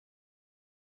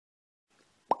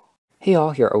Hey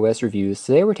all, here are OS Reviews.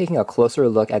 Today we're taking a closer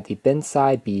look at the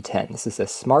Bentsai B10. This is a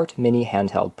smart mini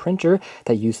handheld printer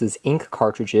that uses ink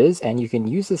cartridges, and you can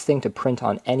use this thing to print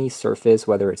on any surface,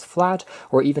 whether it's flat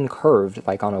or even curved,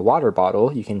 like on a water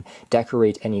bottle. You can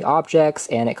decorate any objects,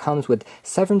 and it comes with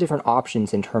 7 different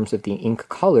options in terms of the ink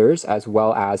colors, as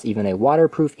well as even a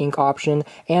waterproof ink option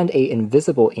and a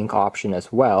invisible ink option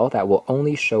as well that will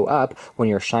only show up when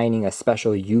you're shining a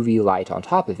special UV light on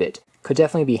top of it. Could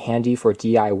definitely be handy for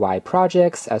DIY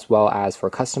projects as well as for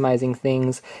customizing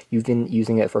things. You've been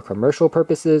using it for commercial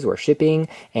purposes or shipping,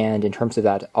 and in terms of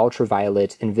that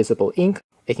ultraviolet invisible ink,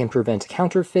 it can prevent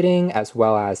counterfeiting as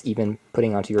well as even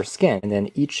putting onto your skin. And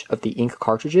then each of the ink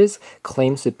cartridges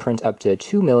claims to print up to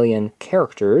 2 million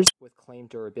characters with claimed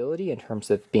durability in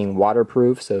terms of being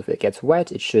waterproof, so if it gets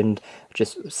wet, it shouldn't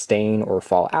just stain or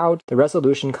fall out. The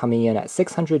resolution coming in at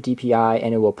 600 dpi,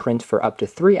 and it will print for up to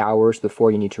 3 hours before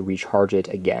you need to recharge it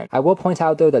again. I will point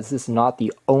out though that this is not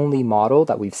the only model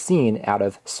that we've seen out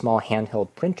of small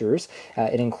handheld printers.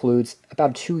 It includes,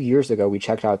 about 2 years ago, we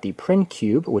checked out the Print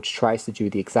Cube, which tries to do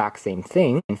the exact same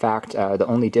thing. In fact, the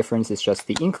only difference is just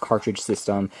the ink cartridge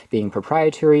system being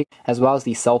proprietary, as well as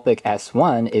the Selpic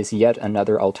S1 is yet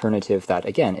another alternative that,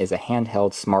 again, is a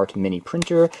handheld smart mini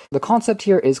printer. The concept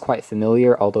here is quite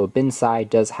familiar, although Bentsai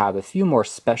does have a few more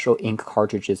special ink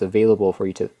cartridges available for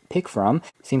you to pick from.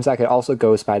 Seems like it also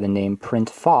goes by the name Print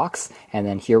Fox, and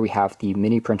then here we have the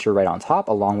mini printer right on top,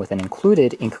 along with an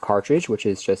included ink cartridge, which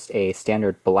is just a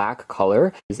standard black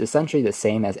color. It's essentially the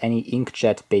same as any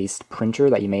inkjet-based printer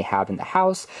that you may have in the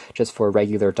house, just for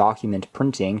regular document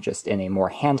printing, just in a more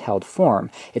handheld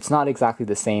form. It's not exactly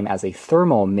the same as a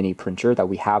thermal mini printer that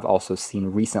we have also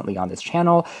seen recently on this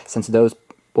channel, since those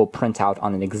will print out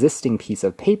on an existing piece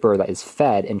of paper that is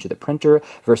fed into the printer,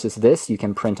 versus this you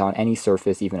can print on any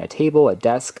surface, even a table, a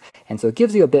desk, and so it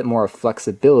gives you a bit more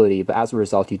flexibility, but as a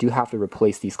result you do have to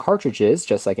replace these cartridges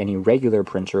just like any regular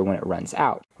printer when it runs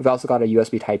out. We've also got a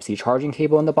USB Type-C charging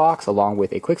cable in the box along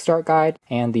with a quick start guide,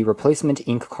 and the replacement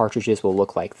ink cartridges will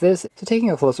look like this. So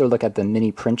taking a closer look at the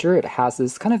mini printer, it has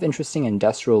this kind of interesting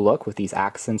industrial look with these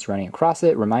accents running across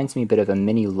it. Reminds me a bit of a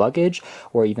mini luggage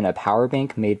or even a power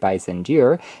bank made by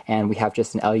Zendir. And we have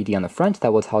just an LED on the front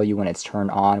that will tell you when it's turned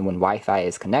on when Wi-Fi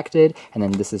is connected, and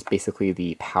then this is basically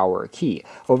the power key.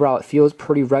 Overall, it feels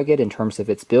pretty rugged in terms of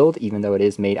its build, even though it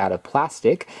is made out of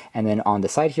plastic. And then on the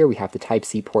side here, we have the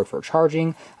Type-C port for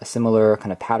charging, a similar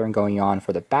kind of pattern going on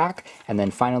for the back. And then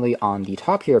finally on the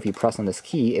top here, if you press on this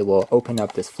key, it will open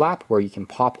up this flap where you can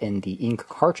pop in the ink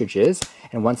cartridges.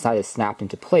 And once that is snapped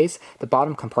into place, the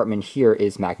bottom compartment here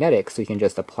is magnetic, so you can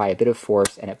just apply a bit of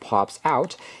force and it pops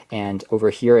out. And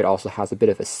over here it also has a bit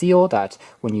of a seal that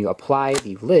when you apply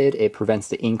the lid, it prevents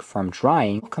the ink from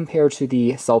drying, compared to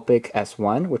the Selpic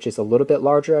S1, which is a little bit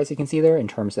larger, as you can see there, in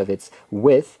terms of its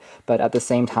width. But at the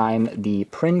same time, the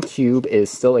Print Cube is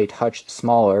still a touch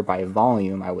smaller by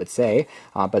volume, I would say,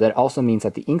 but that also means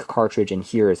that the ink cartridge in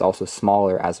here is also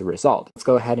smaller as a result. Let's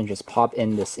go ahead and just pop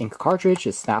in this ink cartridge.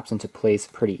 It snaps into place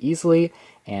pretty easily,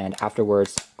 and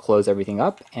afterwards close everything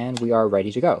up, and we are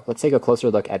ready to go. Let's take a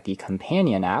closer look at the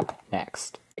companion app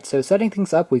next. So setting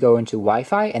things up, we go into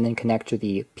Wi-Fi and then connect to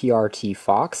the PRT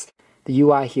Fox. The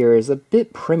UI here is a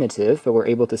bit primitive, but we're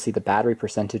able to see the battery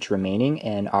percentage remaining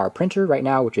in our printer right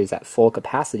now, which is at full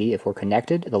capacity. If we're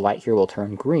connected, the light here will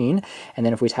turn green. And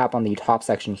then if we tap on the top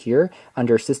section here,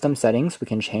 under System Settings, we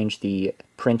can change the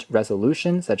print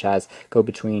resolution, such as go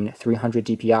between 300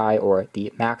 dpi or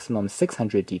the maximum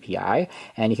 600 dpi.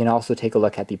 And you can also take a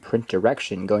look at the print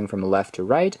direction, going from left to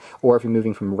right, or if you're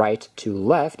moving from right to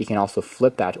left, you can also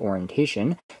flip that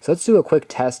orientation. So let's do a quick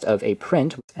test of a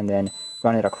print, and then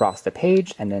run it across the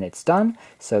page, and then it's done.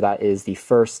 So that is the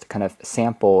first kind of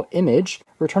sample image.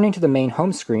 Returning to the main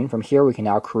home screen, from here we can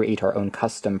now create our own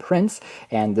custom prints,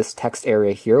 and this text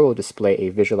area here will display a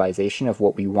visualization of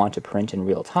what we want to print in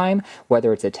real time,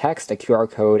 whether it's a text, a QR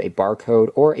code, a barcode,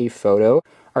 or a photo.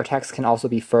 Our text can also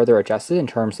be further adjusted in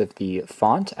terms of the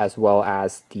font as well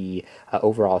as the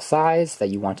overall size that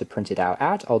you want to print it out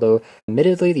at, although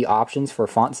admittedly the options for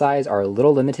font size are a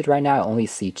little limited right now. I only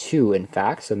see 2 in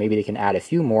fact, so maybe they can add a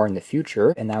few more in the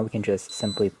future. And now we can just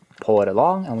simply pull it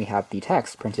along and we have the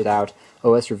text printed out,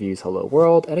 OS Reviews Hello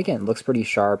World, and again, it looks pretty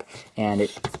sharp, and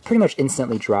it's pretty much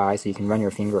instantly dry, so you can run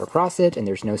your finger across it, and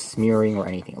there's no smearing or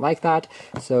anything like that,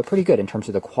 so pretty good in terms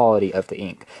of the quality of the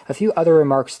ink. A few other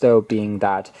remarks, though, being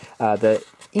that the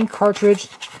ink cartridge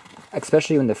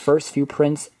especially when the first few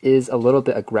prints is a little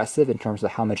bit aggressive in terms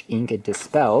of how much ink it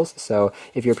dispels. So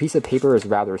if your piece of paper is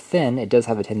rather thin, it does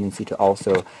have a tendency to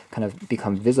also kind of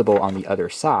become visible on the other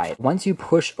side. Once you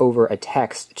push over a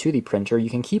text to the printer, you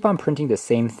can keep on printing the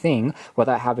same thing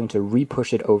without having to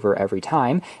re-push it over every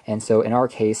time. And so in our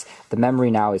case, the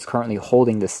memory now is currently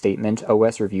holding this statement,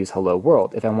 OS reviews hello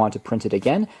world. If I want to print it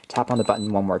again, tap on the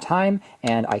button one more time,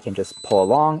 and I can just pull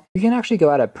along. You can actually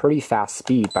go at a pretty fast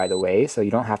speed, by the way, so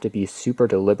you don't have to be super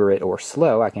deliberate or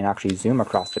slow. I can actually zoom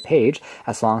across the page.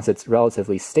 As long as it's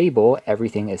relatively stable,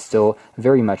 everything is still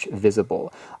very much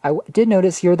visible. I did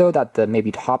notice here, though, that the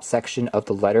maybe top section of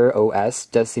the letter OS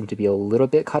does seem to be a little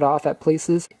bit cut off at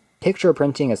places. Picture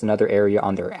printing is another area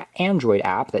on their Android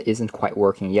app that isn't quite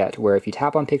working yet, where if you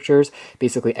tap on pictures,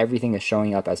 basically everything is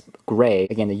showing up as gray.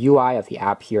 Again, the UI of the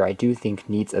app here I do think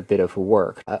needs a bit of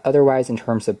work. Otherwise, in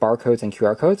terms of barcodes and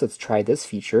QR codes, let's try this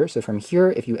feature. So from here,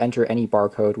 if you enter any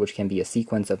barcode, which can be a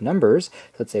sequence of numbers,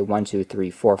 let's say 1, 2, 3,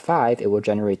 4, 5, it will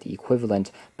generate the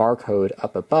equivalent barcode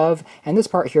up above. And this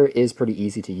part here is pretty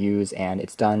easy to use, and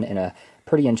it's done in a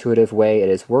pretty intuitive way. It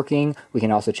is working. We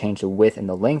can also change the width and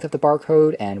the length of the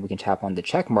barcode, and we can tap on the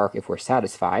check mark if we're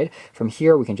satisfied. From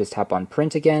here, we can just tap on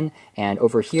print again, and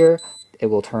over here, it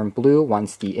will turn blue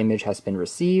once the image has been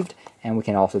received, and we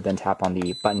can also then tap on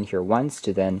the button here once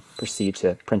to then proceed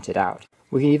to print it out.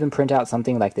 We can even print out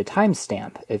something like the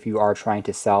timestamp if you are trying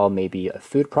to sell maybe a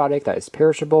food product that is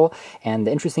perishable. And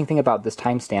the interesting thing about this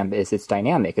timestamp is it's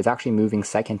dynamic. It's actually moving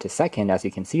second to second, as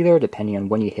you can see there, depending on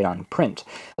when you hit on print.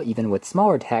 Even with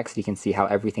smaller text, you can see how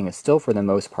everything is still, for the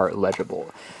most part,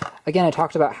 legible. Again, I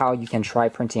talked about how you can try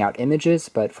printing out images,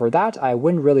 but for that, I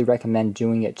wouldn't really recommend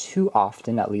doing it too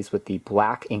often, at least with the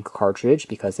black ink cartridge,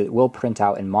 because it will print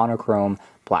out in monochrome,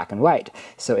 black and white.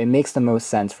 So it makes the most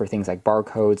sense for things like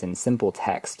barcodes and simple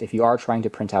text. If you are trying to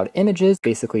print out images,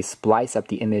 basically splice up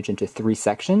the image into 3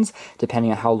 sections,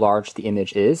 depending on how large the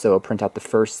image is. So it'll print out the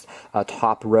first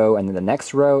top row, and then the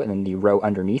next row, and then the row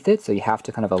underneath it. So you have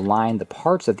to kind of align the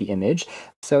parts of the image.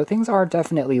 So things are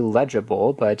definitely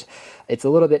legible, but it's a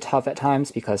little bit tough at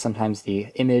times because sometimes the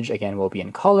image, again, will be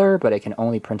in color, but it can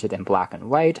only print it in black and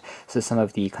white. So some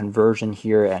of the conversion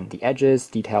here and the edges,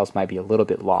 details might be a little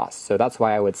bit lost. So that's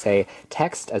why I would say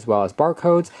text as well as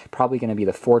barcodes probably going to be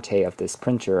the forte of this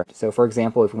printer. So for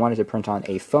example, if we wanted to print on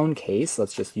a phone case,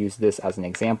 let's just use this as an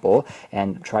example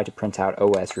and try to print out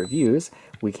OS reviews.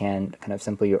 We can kind of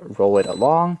simply roll it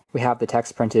along. We have the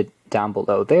text printed down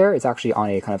below there. It's actually on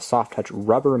a kind of soft touch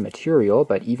rubber material,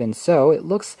 but even so, it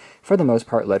looks for the most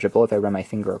part legible. If I run my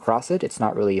finger across it, it's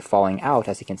not really falling out,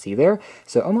 as you can see there.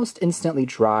 So almost instantly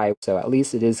dry, so at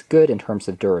least it is good in terms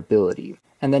of durability.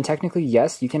 And then technically,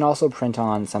 yes, you can also print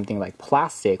on something like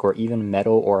plastic or even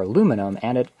metal or aluminum,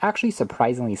 and it actually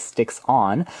surprisingly sticks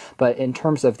on. But in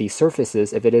terms of the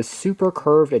surfaces, if it is super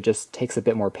curved, it just takes a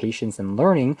bit more patience and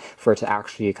learning for it to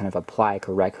actually kind of apply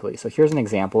correctly. So here's an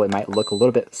example. It might look a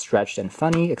little bit stretched and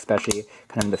funny, especially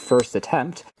kind of in the first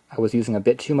attempt. I was using a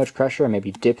bit too much pressure and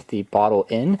maybe dipped the bottle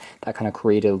in. That kind of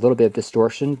created a little bit of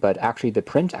distortion, but actually the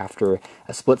print after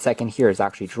a split second here is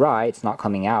actually dry. It's not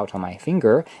coming out on my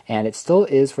finger, and it still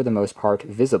is for the most part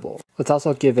visible. Let's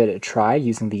also give it a try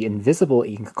using the invisible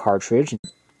ink cartridge.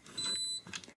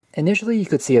 Initially, you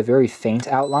could see a very faint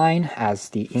outline as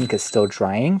the ink is still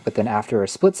drying, but then after a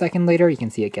split second later, you can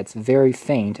see it gets very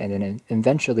faint, and then it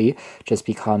eventually just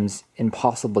becomes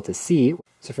impossible to see.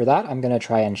 So for that, I'm going to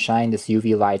try and shine this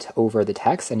UV light over the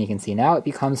text, and you can see now it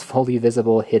becomes fully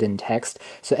visible hidden text.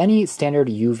 So any standard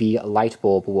UV light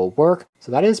bulb will work.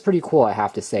 So that is pretty cool, I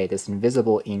have to say, this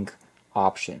invisible ink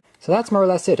option. So that's more or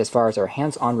less it as far as our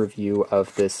hands-on review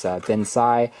of this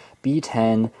Bentsai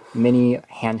B10 mini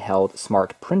handheld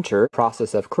smart printer. The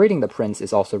process of creating the prints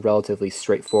is also relatively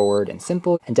straightforward and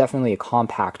simple, and definitely a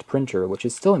compact printer, which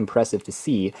is still impressive to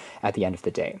see at the end of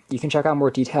the day. You can check out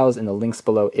more details in the links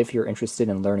below if you're interested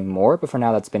in learning more, but for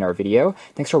now that's been our video.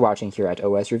 Thanks for watching here at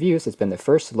OS Reviews. It's been the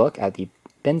first look at the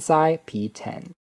Bentsai B10.